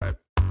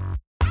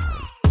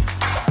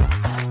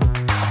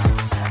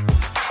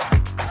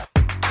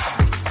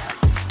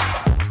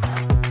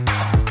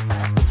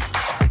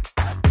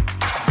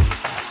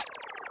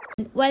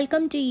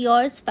Welcome to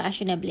Yours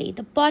Fashionably,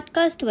 the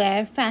podcast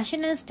where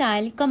fashion and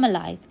style come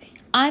alive.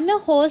 I'm your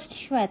host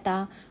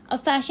Shweta, a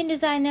fashion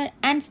designer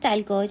and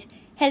style coach,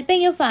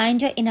 helping you find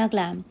your inner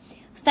glam.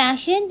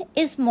 Fashion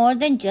is more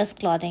than just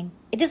clothing.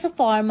 It is a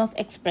form of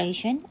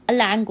expression, a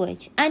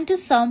language, and to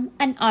some,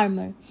 an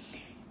armor.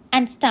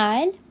 And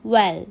style,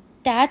 well,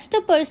 that's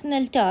the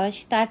personal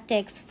touch that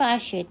takes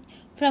fashion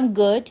from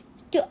good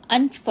to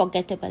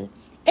unforgettable.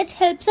 It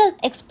helps us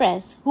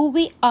express who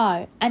we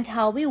are and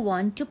how we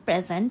want to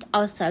present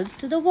ourselves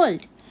to the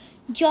world.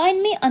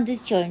 Join me on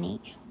this journey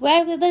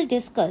where we will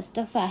discuss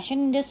the fashion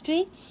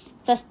industry,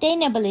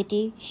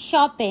 sustainability,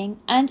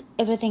 shopping, and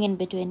everything in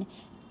between.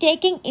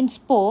 Taking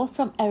inspo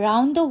from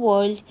around the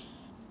world,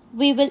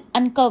 we will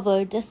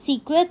uncover the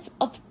secrets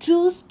of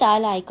true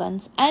style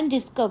icons and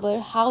discover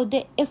how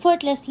they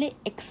effortlessly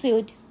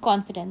exude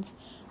confidence.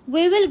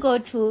 We will go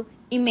through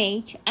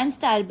image and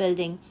style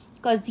building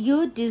because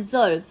you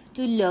deserve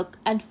to look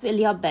and feel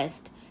your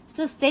best.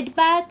 So sit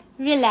back,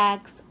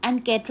 relax,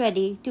 and get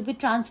ready to be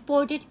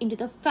transported into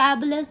the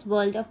fabulous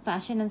world of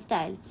fashion and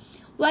style.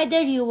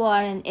 Whether you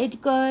are an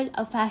it girl,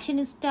 a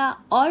fashionista,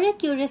 or a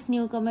curious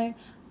newcomer,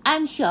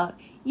 I'm sure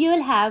you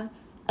will have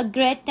a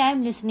great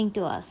time listening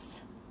to us.